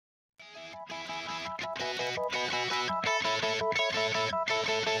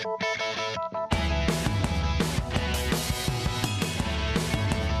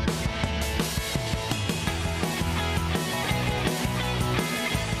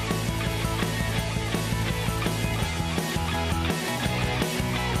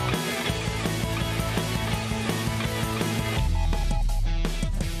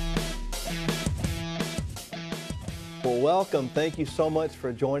Well, welcome. Thank you so much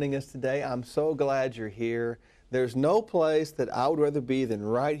for joining us today. I'm so glad you're here. There's no place that I would rather be than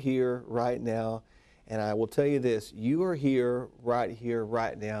right here, right now. And I will tell you this, you are here,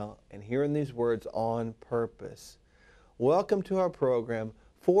 right now, and hearing these words on purpose. Welcome to our program.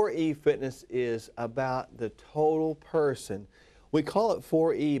 4E Fitness is about the total person. We call it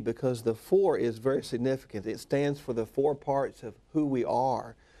 4E because the 4 is very significant. It stands for the 4 parts of who we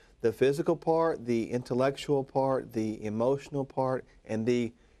are. The physical part, the intellectual part, the emotional part, and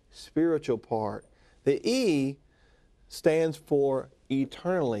the spiritual part. The E stands for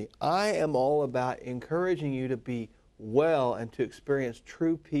eternally. I am all about encouraging you to be well and to experience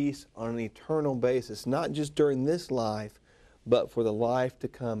true peace on an eternal basis, not just during this life, but for the life to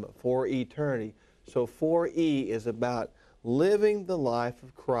come, for eternity. So 4E is about living the life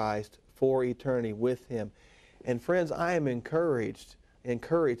of Christ for eternity with Him. And friends, I am encouraged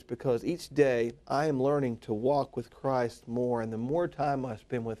because each day I am learning to walk with Christ more, and the more time I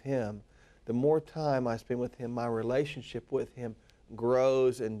spend with Him, my relationship with Him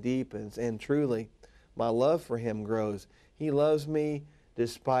grows and deepens, and truly my love for Him grows. He loves me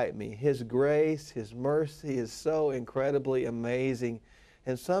despite me. His grace, His mercy is so incredibly amazing,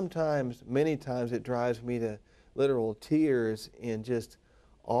 and sometimes, many times, it drives me to literal tears in just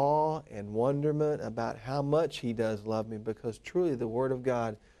awe and wonderment about how much He does love me, because truly the Word of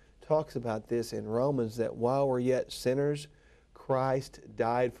God talks about this in Romans, that while we're yet sinners, Christ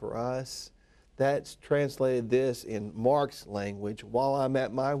died for us. That's translated this in Mark's language, while I'm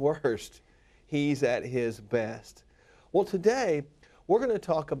at my worst, He's at His best. Well, today we're going to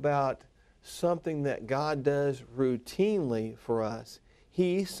talk about something that God does routinely for us.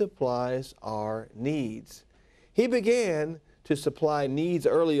 He supplies our needs. He began to supply needs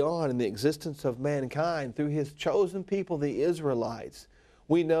early on in the existence of mankind through His chosen people, the Israelites.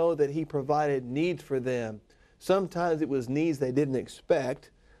 We know that He provided needs for them. Sometimes it was needs they didn't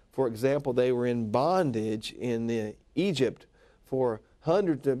expect. For example, they were in bondage in Egypt for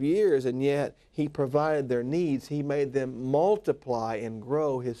hundreds of years, and yet He provided their needs. He made them multiply and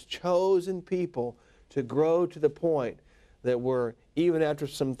grow, His chosen people, to grow to the point that even after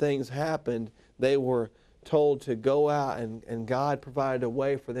some things happened, they were told to go out, and God provided a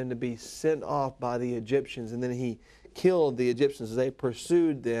way for them to be sent off by the Egyptians, and then He killed the Egyptians as they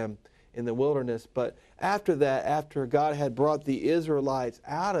pursued them in the wilderness. But after that, after God had brought the Israelites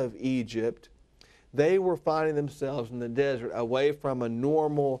out of Egypt, they were finding themselves in the desert, away from a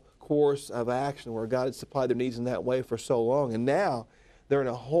normal course of action where God had supplied their needs in that way for so long. And now they're in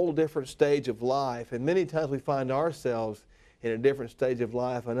a whole different stage of life, and many times we find ourselves in a different stage of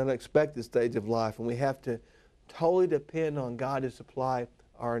life, an unexpected stage of life, and we have to totally depend on God to supply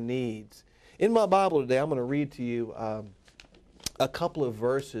our needs. In my Bible today, I'm going to read to you a couple of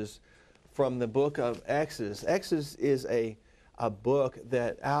verses from the book of Exodus. Exodus is a book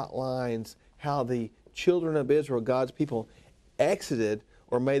that outlines how the children of Israel, God's people, exited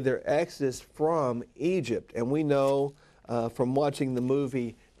or made their exodus from Egypt. And we know from watching the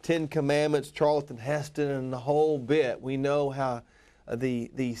movie 10 Commandments, Charlton Heston, and the whole bit, we know how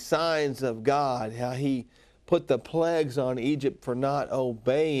the signs of God, how He put the plagues on Egypt for not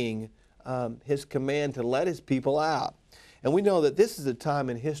obeying His command to let His people out. And we know that this is a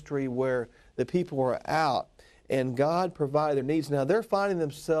time in history where the people were out and God provided their needs. Now they're finding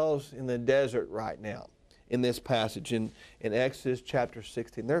themselves in the desert right now in this passage in Exodus chapter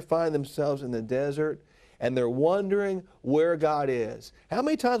 16. They're finding themselves in the desert, and they're wondering where God is. How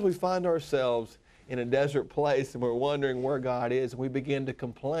many times we find ourselves in a desert place and we're wondering where God is, and we begin to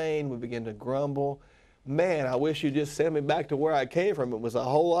complain, we begin to grumble. Man, I wish you'd just send me back to where I came from. It was a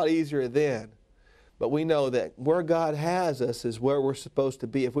whole lot easier then. But we know that where God has us is where we're supposed to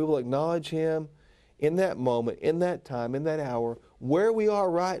be. If we will acknowledge Him in that moment, in that time, in that hour, where we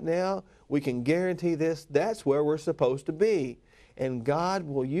are right now, we can guarantee this, that's where we're supposed to be. And God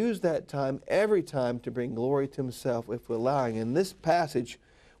will use that time every time to bring glory to Himself if we're allowing. In this passage,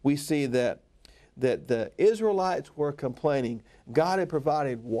 we see that the Israelites were complaining. God had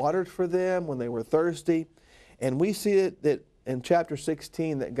provided water for them when they were thirsty. And we see that in chapter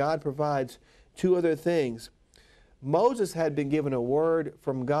 16 that God provides two other things. Moses had been given a word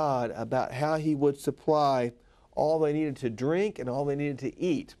from God about how he would supply all they needed to drink and all they needed to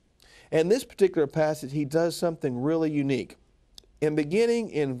eat. And this particular passage, he does something really unique. In beginning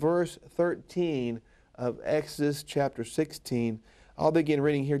in verse 13 of Exodus chapter 16, I'll begin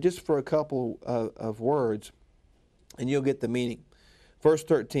reading here just for a couple of words, and you'll get the meaning. Verse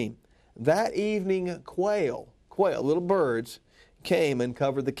 13, that evening quail, little birds, came and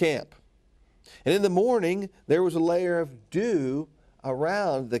covered the camp. And in the morning there was a layer of dew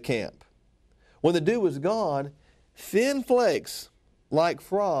around the camp. When the dew was gone, thin flakes like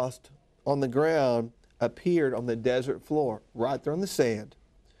frost on the ground appeared on the desert floor, right there on the sand.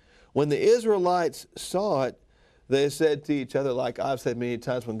 When the Israelites saw it, they said to each other, like I've said many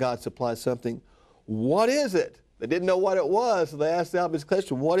times when God supplies something, what is it? They didn't know what it was, so they asked the obvious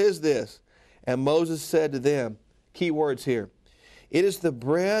question, what is this? And Moses said to them, key words here, it is the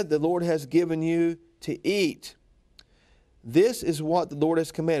bread the Lord has given you to eat. This is what the Lord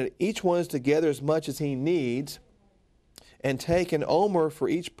has commanded. Each one is to gather as much as he needs, and take an omer for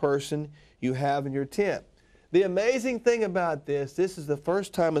each person you have in your tent. The amazing thing about this is the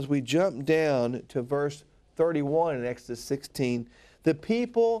first time as we jump down to verse 31 in Exodus 16, the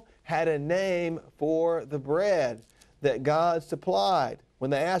people had a name for the bread that God supplied.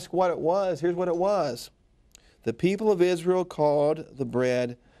 When they asked what it was, here's what it was. The people of Israel called the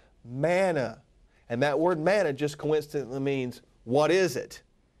bread manna. And that word manna just coincidentally means, what is it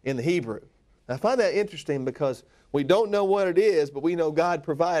in the Hebrew? I find that interesting because we don't know what it is, but we know God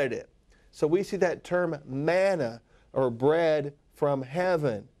provided it. So we see that term manna, or bread from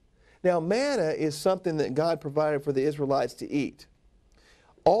heaven. Now, manna is something that God provided for the Israelites to eat.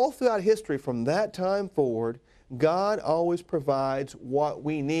 All throughout history, from that time forward, God always provides what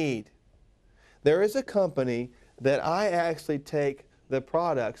we need. There is a company that I actually take the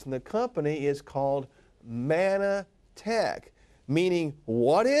products, and the company is called Mannatech, meaning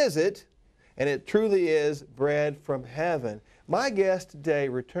what is it? And it truly is bread from heaven. My guest today,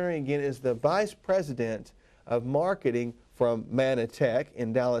 returning again, is the Vice President of Marketing from Mannatech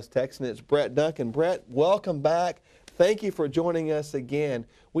in Dallas, Texas, and it's Brett Duncan. Brett, welcome back. Thank you for joining us again.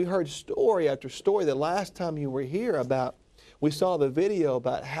 We heard story after story the last time you were here about, we saw the video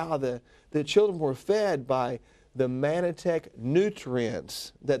about how the children were fed by the Mannatech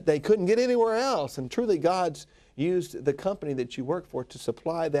nutrients that they couldn't get anywhere else. And truly God's used the company that you work for to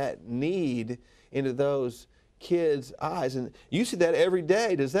supply that need into those kids' eyes. And you see that every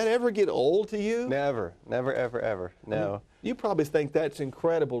day. Does that ever get old to you? Never, never, ever, ever. No. You probably think that's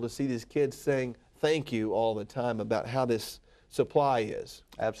incredible to see these kids saying thank you all the time about how this supply is.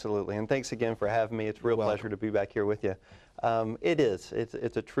 Absolutely. And thanks again for having me. It's a real pleasure to be back here with you. It is.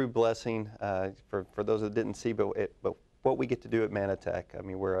 It's a true blessing for those that didn't see, but what we get to do at Mannatech. I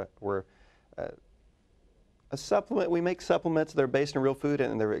mean, we're a supplement. We make supplements that are based on real food,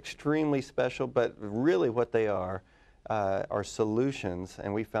 and they're extremely special. But really, what they are solutions,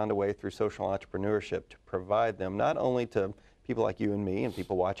 and we found a way through social entrepreneurship to provide them not only to people like you and me and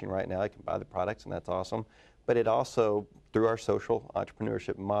people watching right now. They can buy the products, and that's awesome. But it also, through our social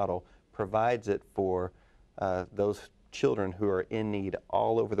entrepreneurship model, provides it for those children who are in need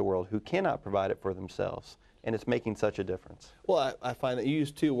all over the world who cannot provide it for themselves. And it's making such a difference. Well, I find that you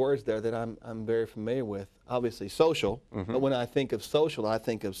use two words there that I'm very familiar with. Obviously social, but when I think of social, I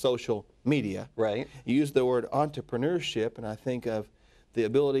think of social media. Right. You use the word entrepreneurship, and I think of the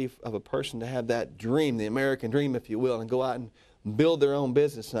ability of a person to have that dream, the American dream, if you will, and go out and build their own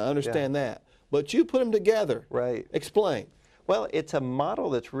business. And I understand that. But you put them together. Right. Explain. Well, it's a model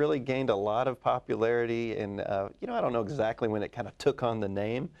that's really gained a lot of popularity, and you know, I don't know exactly when it kind of took on the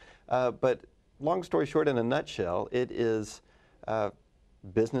name, but long story short, in a nutshell, it is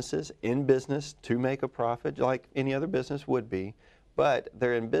businesses in business to make a profit, like any other business would be, but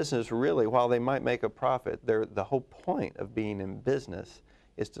they're in business really, while they might make a profit, the whole point of being in business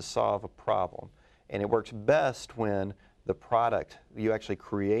is to solve a problem. And it works best when the product, you actually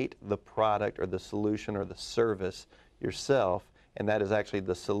create the product or the solution or the service yourself, and that is actually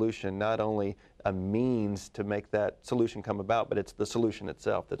the solution, not only a means to make that solution come about, but it's the solution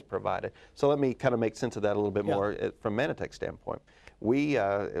itself that's provided. So let me kind of make sense of that a little bit more from Mannatech's standpoint. We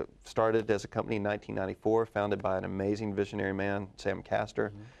started as a company in 1994, founded by an amazing visionary man, Sam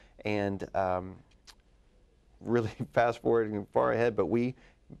Castor, and really fast forwarding far ahead, but we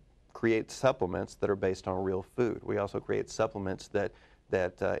create supplements that are based on real food. We also create supplements that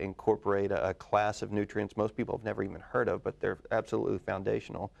incorporate a class of nutrients most people have never even heard of, but they're absolutely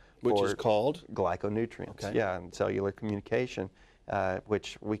foundational. Which is called? Glyconutrients, okay. Yeah, and cellular communication,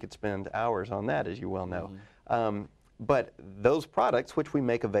 which we could spend hours on that, as you well know. But those products, which we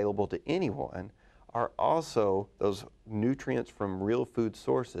make available to anyone, are also those nutrients from real food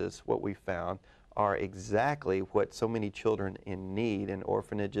sources, what we found, are exactly what so many children in need in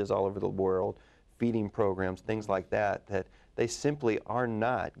orphanages all over the world, feeding programs, things like that, that they simply are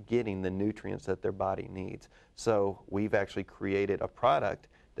not getting the nutrients that their body needs. So we've actually created a product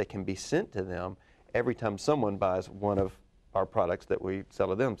that can be sent to them every time someone buys one of our products that we sell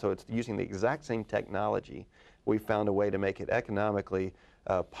to them. So it's using the exact same technology. We found a way to make it economically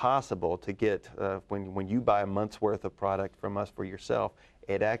possible to get, when you buy a month's worth of product from us for yourself,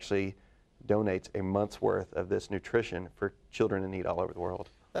 it actually donates a month's worth of this nutrition for children in need all over the world.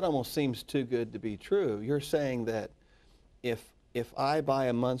 That almost seems too good to be true. You're saying that if I buy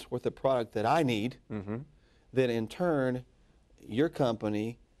a month's worth of product that I need, then in turn, your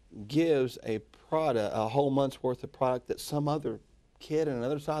company gives a product, a whole month's worth of product that some other kid on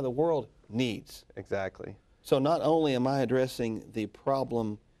another side of the world needs. Exactly. So not only am I addressing the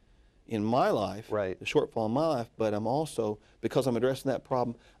problem in my life, right, the shortfall in my life, but I'm also, because I'm addressing that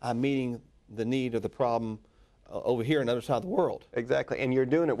problem, I'm meeting the need or the problem over here on the other side of the world. Exactly, and you're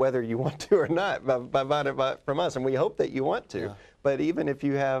doing it whether you want to or not by buying it from us, and we hope that you want to. Yeah. But even if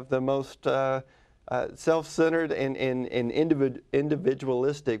you have the most self-centered and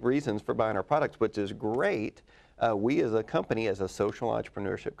individualistic reasons for buying our products, which is great, we as a company, as a social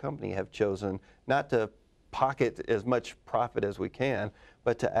entrepreneurship company, have chosen not to pocket as much profit as we can,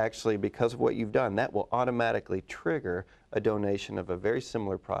 but to actually, because of what you've done, that will automatically trigger a donation of a very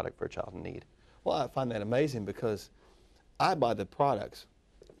similar product for a child in need. Well, I find that amazing because I buy the products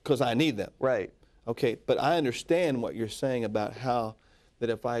because I need them. Right. Okay, but I understand what you're saying about how that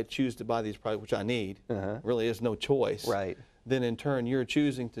if I choose to buy these products, which I need, really is no choice, right, then in turn you're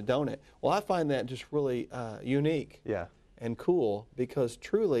choosing to donate. Well, I find that just really unique and cool, because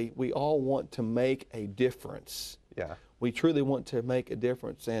truly we all want to make a difference. Yeah. We truly want to make a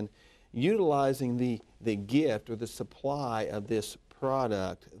difference, and utilizing the gift or the supply of this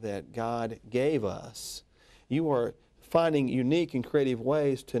product that God gave us, you are finding unique and creative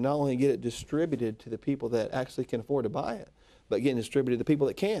ways to not only get it distributed to the people that actually can afford to buy it, but getting distributed to the people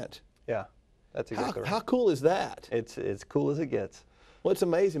that can't. Yeah, that's exactly right. How cool is that? It's as cool as it gets. Well, it's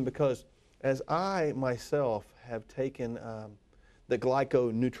amazing because as I myself have taken the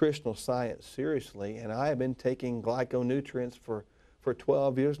glyco-nutritional science seriously, and I have been taking glyco-nutrients for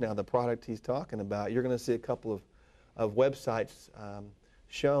 12 years now, the product he's talking about. You're going to see a couple of websites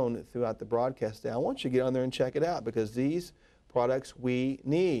shown throughout the broadcast today. I want you to get on there and check it out, because these products we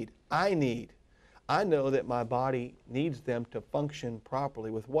need, I need. I know that my body needs them to function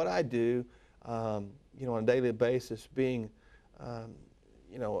properly with what I do, you know, on a daily basis, being,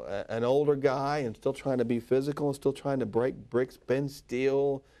 you know, an older guy and still trying to be physical and still trying to break bricks, bend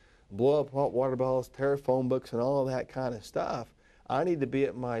steel, blow up hot water balls, tear phone books, and all of that kind of stuff. I need to be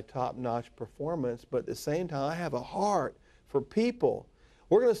at my top-notch performance, but at the same time, I have a heart for people.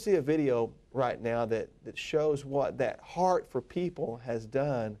 We're going to see a video right now that shows what that heart for people has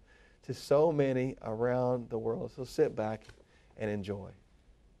done to so many around the world. So sit back and enjoy.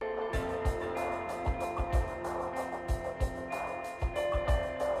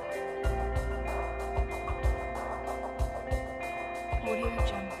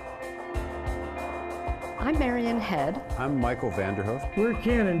 I'm Marion Head. I'm Michael Vanderhoof. We're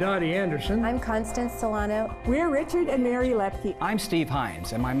Ken and Dottie Anderson. I'm Constance Solano. We're Richard and Mary Lepke. I'm Steve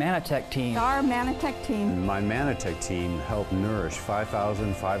Hines, and my Mannatech team. Our Mannatech team. My Mannatech team helped nourish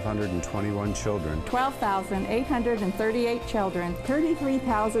 5,521 children. 12,838 children.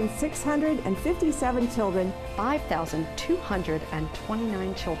 33,657 children.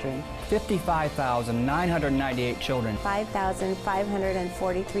 5,229 children. 55,998 children.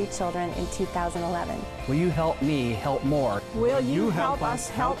 5,543 children in 2011. Will you help me help more? Will you help us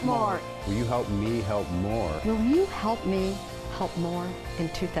help more? Will you help me help more? Will you help me help more in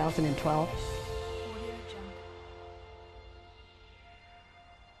 2012?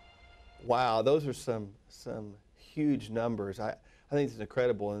 Wow, those are some huge numbers. I think it's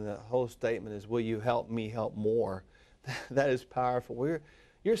incredible, and the whole statement is, will you help me help more? That is powerful.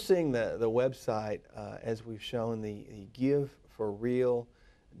 You're seeing the website as we've shown, the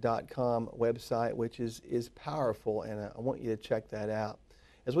giveforreal.com website, which is powerful, and I want you to check that out.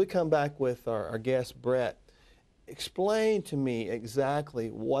 As we come back with our guest, Brett, explain to me exactly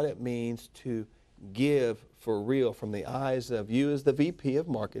what it means to give for real from the eyes of you as the VP of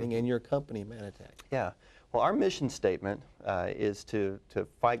Marketing and your company, Mannatech. Yeah. Well, our mission statement is to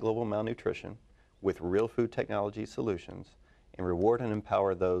fight global malnutrition with real food technology solutions and reward and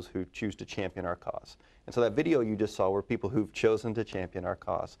empower those who choose to champion our cause. And so that video you just saw were people who've chosen to champion our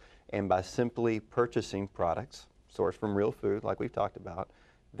cause. And by simply purchasing products sourced from real food, like we've talked about,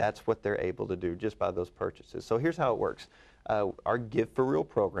 that's what they're able to do just by those purchases. So here's how it works. Our Give for Real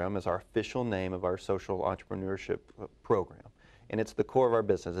program is our official name of our social entrepreneurship program. And it's the core of our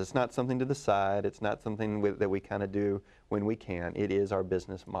business. It's not something to the side. It's not something that we kind of do when we can. It is our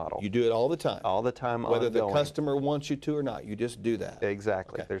business model. You do it all the time. All the time, whether ongoing. the customer wants you to or not. You just do that.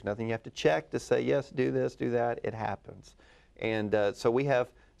 Exactly. Okay. There's nothing you have to check to say, yes, do this, do that. It happens. And so we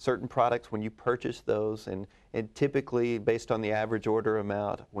have certain products when you purchase those, and typically based on the average order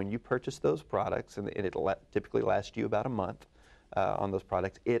amount, when you purchase those products, and it typically lasts you about a month on those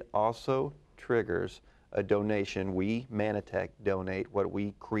products, it also triggers a donation. We, Mannatech, donate what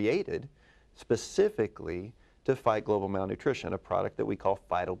we created specifically to fight global malnutrition, a product that we call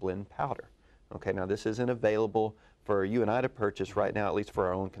PhytoBlend powder. Okay, now this isn't available for you and I to purchase right now, at least for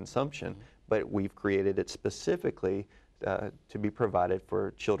our own consumption, but we've created it specifically to be provided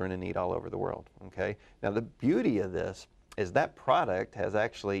for children in need all over the world. Okay, now the beauty of this is that product has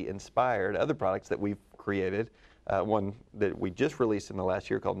actually inspired other products that we've created. One that we just released in the last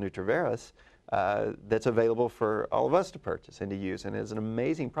year called Nutriveris, that's available for all of us to purchase and to use, and is an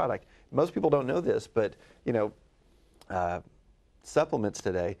amazing product. Most people don't know this, but you know, supplements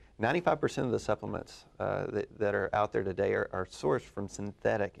today, 95% of the supplements that are out there today are sourced from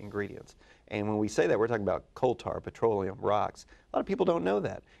synthetic ingredients. And when we say that, we're talking about coal tar, petroleum, rocks. A lot of people don't know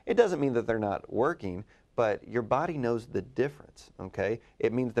that. It doesn't mean that they're not working, but your body knows the difference, okay?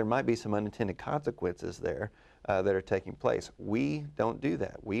 It means there might be some unintended consequences there that are taking place. We don't do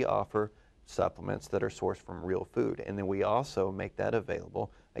that. We offer supplements that are sourced from real food, and then we also make that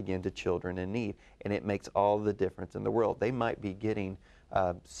available again to children in need, and it makes all the difference in the world. They might be getting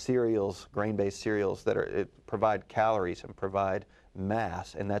cereals, grain-based cereals that provide calories and provide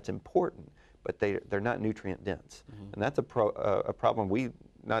mass, and that's important, but they're not nutrient dense, and that's a problem we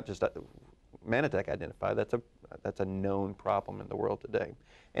not just Mannatech identified. That's a known problem in the world today,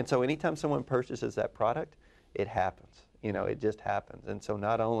 and so anytime someone purchases that product, it happens. You know, it just happens. And so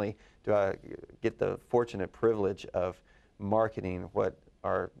not only do I get the fortunate privilege of marketing what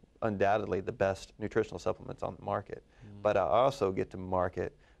are undoubtedly the best nutritional supplements on the market, but I also get to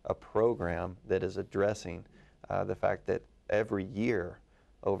market a program that is addressing the fact that every year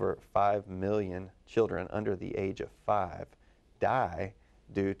over 5 million children under the age of 5 die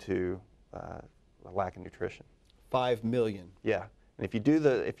due to a lack of nutrition. 5 million. Yeah. And if you do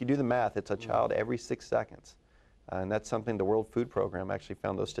the math, it's a child every 6 seconds. And that's something the World Food Program actually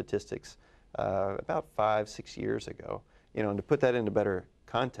found those statistics about 5-6 years ago. You know, and to put that into better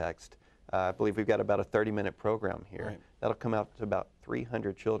context, I believe we've got about a 30-minute program here. Right. That'll come out to about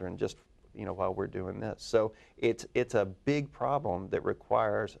 300 children just, you know, while we're doing this. So it's a big problem that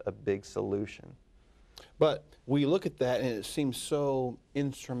requires a big solution. But we look at that and it seems so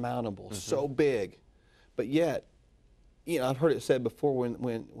insurmountable, so big. But yet, you know, I've heard it said before,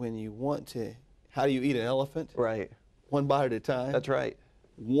 when you want to, how do you eat an elephant? Right. One bite at a time. That's right.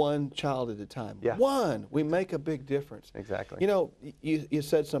 One child at a time. Yeah. One. We make a big difference. Exactly. You know, you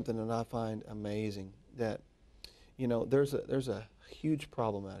said something that I find amazing, that, you know, there's a huge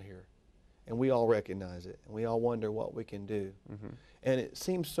problem out here, and we all recognize it, and we all wonder what we can do. And it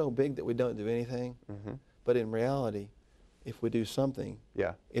seems so big that we don't do anything, but in reality, if we do something,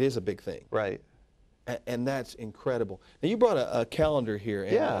 Yeah. it is a big thing. Right. And that's incredible. Now, you brought a calendar here.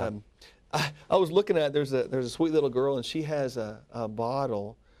 And, Yeah. I was looking at, there's a sweet little girl, and she has a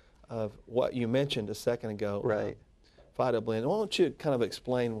bottle of what you mentioned a second ago. Right. PhytoBlend. Why don't you kind of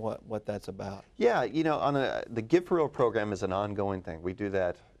explain what that's about? Yeah, you know, the Give for Real program is an ongoing thing. We do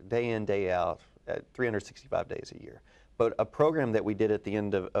that day in, day out, 365 days a year. But a program that we did at the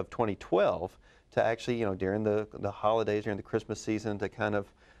end of 2012 to actually, you know, during the holidays, during the Christmas season, to kind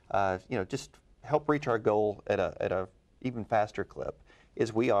of, you know, just help reach our goal at a even faster clip,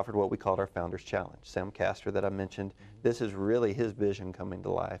 is we offered what we called our Founders Challenge. Sam Castor that I mentioned, this is really his vision coming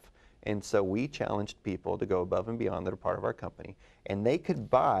to life. And so we challenged people to go above and beyond that are part of our company, and they could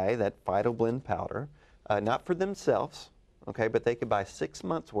buy that PhytoBlend powder, not for themselves, okay, but they could buy 6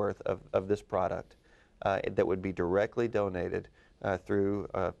 months worth of this product that would be directly donated through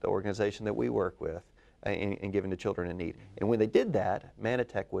the organization that we work with and given to children in need. And when they did that,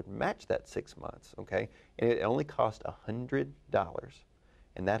 Mannatech would match that 6 months, okay, and it only cost $100.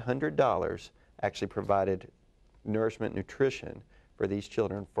 And that $100 actually provided nourishment, nutrition for these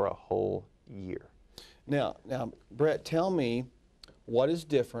children for a whole year. Now, Brett, tell me what is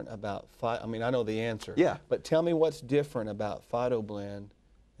different about I mean, I know the answer. Yeah. But tell me what's different about PhytoBlend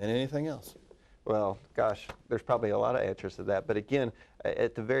than anything else. Well, gosh, there's probably a lot of answers to that. But again,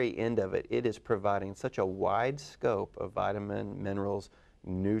 at the very end of it, it is providing such a wide scope of vitamin, minerals,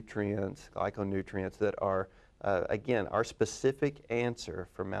 nutrients, glyconutrients that are again, our specific answer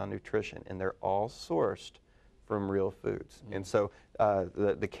for malnutrition, and they're all sourced from real foods. And so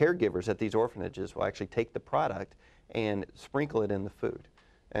the caregivers at these orphanages will actually take the product and sprinkle it in the food.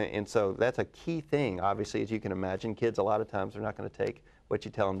 And so that's a key thing. Obviously, as you can imagine, kids a lot of times are not going to take what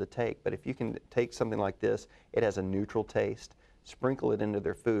you tell them to take. But if you can take something like this, it has a neutral taste, sprinkle it into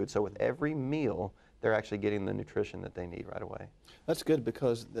their food. So with every meal, they're actually getting the nutrition that they need right away. That's good,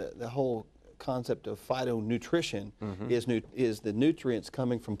 because the whole concept of phytonutrition is the nutrients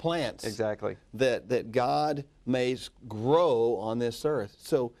coming from plants. Exactly. That God may grow on this earth.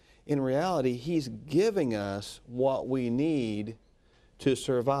 So in reality, He's giving us what we need to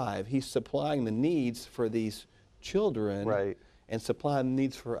survive. He's supplying the needs for these children, right, and supplying the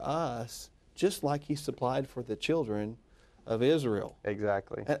needs for us, just like He supplied for the children of Israel.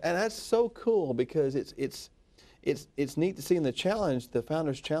 Exactly. And that's so cool, because it's neat to see. In the challenge, the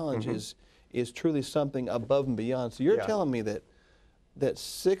Founder's Challenge is truly something above and beyond. So you're telling me that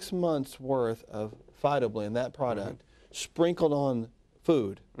 6 months worth of PhytoBlend, that product, sprinkled on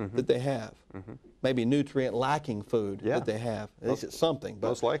food that they have, maybe nutrient lacking food that they have. It's something, but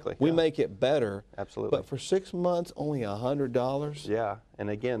most likely we make it better. Absolutely. But for 6 months, only $100. Yeah,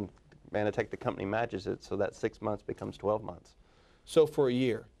 and again, Mannatech, the company, matches it, so that 6 months becomes 12 months. So for a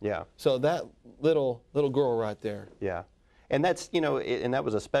year. Yeah. So that little girl right there. Yeah. And that's, you know, and that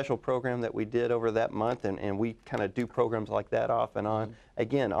was a special program that we did over that month, and we kind of do programs like that off and on.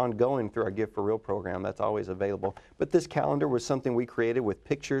 Again, ongoing through our Gift for Real program, that's always available. But this calendar was something we created with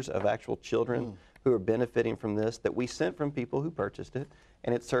pictures of actual children who are benefiting from this, that we sent from people who purchased it,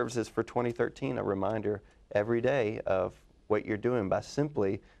 and it serves as, for 2013, a reminder every day of what you're doing by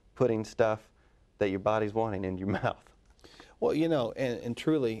simply putting stuff that your body's wanting in your mouth. Well, you know, and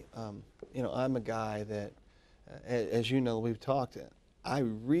truly, you know, I'm a guy that, as you know, we've talked, I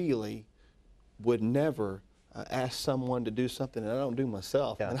really would never ask someone to do something that I don't do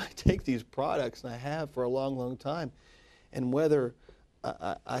myself. Yeah. And I take these products, and I have for a long, long time, and whether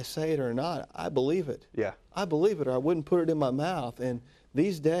I say it or not, I believe it. Yeah. I believe it, or I wouldn't put it in my mouth. And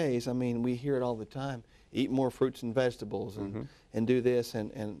these days, I mean, we hear it all the time, eat more fruits and vegetables and do this.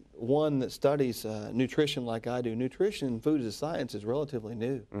 And one that studies nutrition like I do, nutrition and food as a science is relatively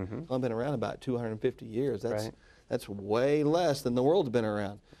new. It's only been around about 250 years. That's way less than the world's been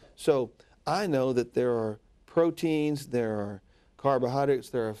around. So I know that there are proteins, there are carbohydrates,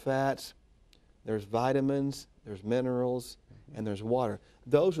 there are fats, there's vitamins, there's minerals, and there's water.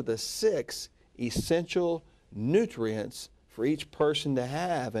 Those are the 6 essential nutrients for each person to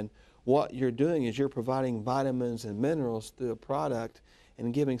have. And what you're doing is you're providing vitamins and minerals through a product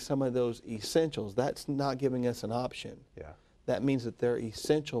and giving some of those essentials. That's not giving us an option. Yeah. That means that they're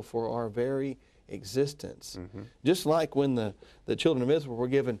essential for our very existence. Just like when the children of Israel were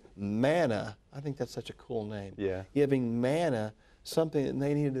given manna. I think that's such a cool name. Yeah. Giving manna, something that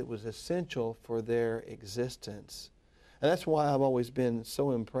they needed that was essential for their existence. And that's why I've always been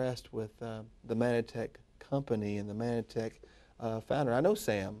so impressed with the Mannatech company and the Mannatech founder. I know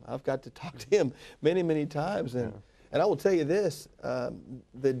Sam. I've got to talk to him many, many times. And I will tell you this,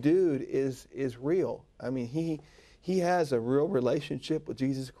 the dude is real. I mean, he has a real relationship with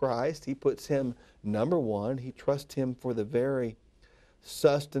Jesus Christ. He puts Him number one. He trusts Him for the very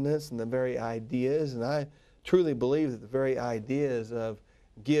sustenance and the very ideas. And I truly believe that the very ideas of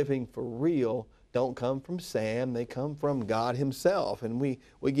giving for real don't come from Sam. They come from God Himself. And we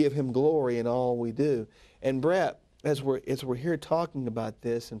give Him glory in all we do. And Brett, as we're here talking about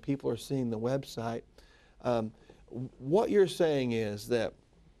this and people are seeing the website, what you're saying is that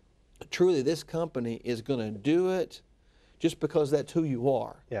truly this company is going to do it just because that's who you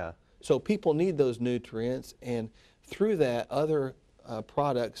are. Yeah. So people need those nutrients, and through that, other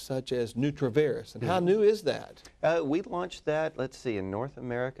products such as Nutrivirus. And how new is that? We launched that, let's see, in North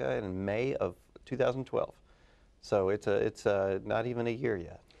America in May of 2012. So it's not even a year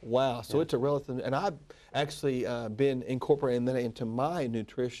yet. Wow, so it's a relative, and I've actually been incorporating that into my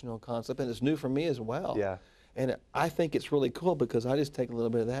nutritional concept, and it's new for me as well. Yeah. And I think it's really cool because I just take a little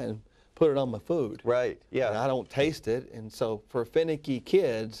bit of that and put it on my food. Right, yeah. And I don't taste it, and so for finicky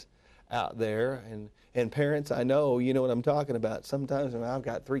kids out there, and parents, I know, you know what I'm talking about. Sometimes when I've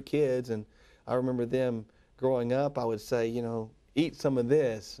got 3 kids, and I remember them growing up, I would say, you know, eat some of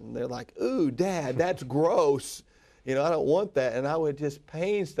this, and they're like, ooh, Dad, that's gross. You know, I don't want that. And I would just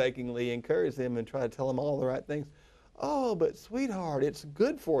painstakingly encourage them and try to tell them all the right things. Oh, but sweetheart, it's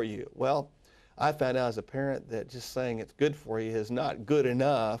good for you. Well, I found out as a parent that just saying it's good for you is not good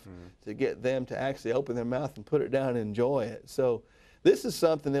enough to get them to actually open their mouth and put it down and enjoy it. So this is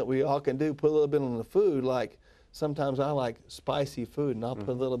something that we all can do, put a little bit on the food. Like sometimes I like spicy food, and I'll put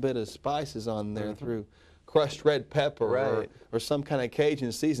a little bit of spices on there through crushed red pepper Right. or some kind of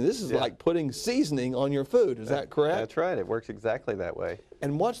Cajun seasoning. This is like putting seasoning on your food. Is that correct? That's right. It works exactly that way.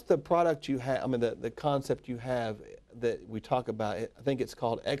 And what's the product you have, I mean, the concept you have that we talk about? I think it's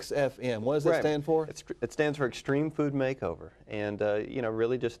called XFM. What does that stand for? It stands for Extreme Food Makeover. And, you know,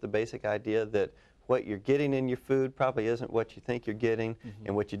 really just the basic idea that what you're getting in your food probably isn't what you think you're getting,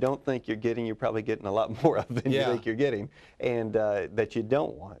 and what you don't think you're getting, you're probably getting a lot more of than you think you're getting, and that you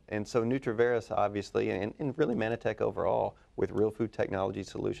don't want. And so Nutriveris, obviously, and really Mannatech overall, with real food technology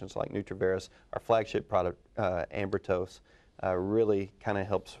solutions like Nutriveris, our flagship product, Ambertose, really kind of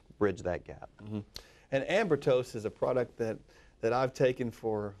helps bridge that gap. And Ambertose is a product that I've taken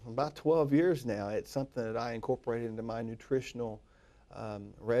for about 12 years now. It's something that I incorporated into my nutritional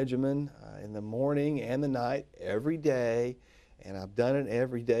regimen in the morning and the night every day, and I've done it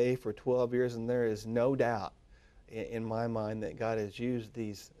every day for 12 years, and there is no doubt in my mind that God has used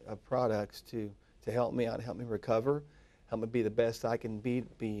these products to help me out, help me recover, help me be the best I can be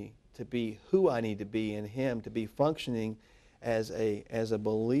to be who I need to be in Him, to be functioning as a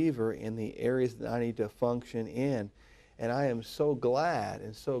believer in the areas that I need to function in. And I am so glad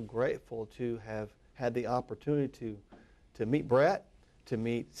and so grateful to have had the opportunity to meet Brett, to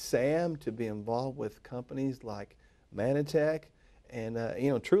meet Sam, to be involved with companies like Mannatech. And you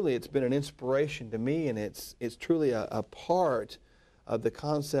know, truly it's been an inspiration to me, and it's truly a part of the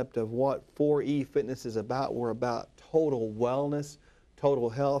concept of what 4E Fitness is about. We're about total wellness, total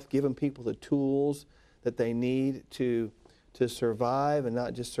health, giving people the tools that they need to survive, and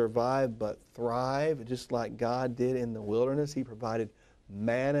not just survive but thrive, just like God did in the wilderness. He provided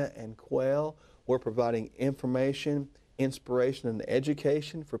manna and quail. We're providing information, inspiration, and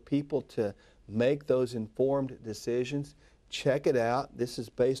education for people to make those informed decisions. Check it out. This is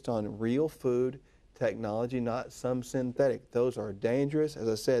based on real food technology, not some synthetic. Those are dangerous. As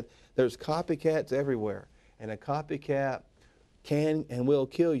I said, there's copycats everywhere, and a copycat can and will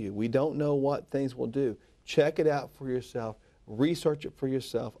kill you. We don't know what things will do. Check it out for yourself. Research it for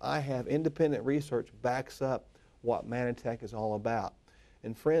yourself. I have independent research backs up what Mannatech is all about.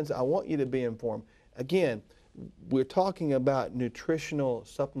 And friends, I want you to be informed. Again, we're talking about nutritional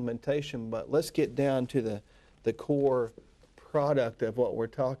supplementation, but let's get down to the core product of what we're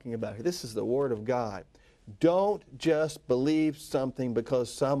talking about here. This is the Word of God. Don't just believe something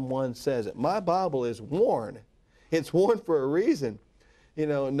because someone says it. My Bible is worn. It's worn for a reason. You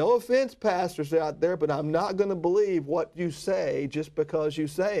know, no offense, pastors out there, but I'm not going to believe what you say just because you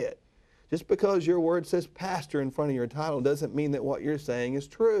say it. Just because your word says pastor in front of your title doesn't mean that what you're saying is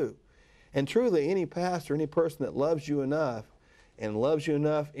true. And truly, any pastor, any person that loves you enough and loves you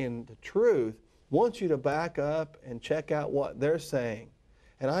enough in the truth wants you to back up and check out what they're saying.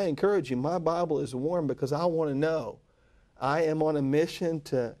 And I encourage you, my Bible is worn because I want to know. I am on a mission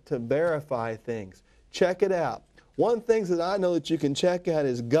to verify things. Check it out. One thing that I know that you can check out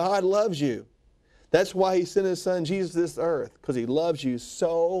is God loves you. That's why He sent His Son Jesus to this earth, because He loves you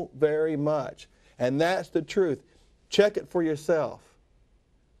so very much. And that's the truth. Check it for yourself.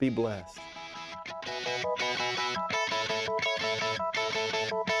 Be blessed.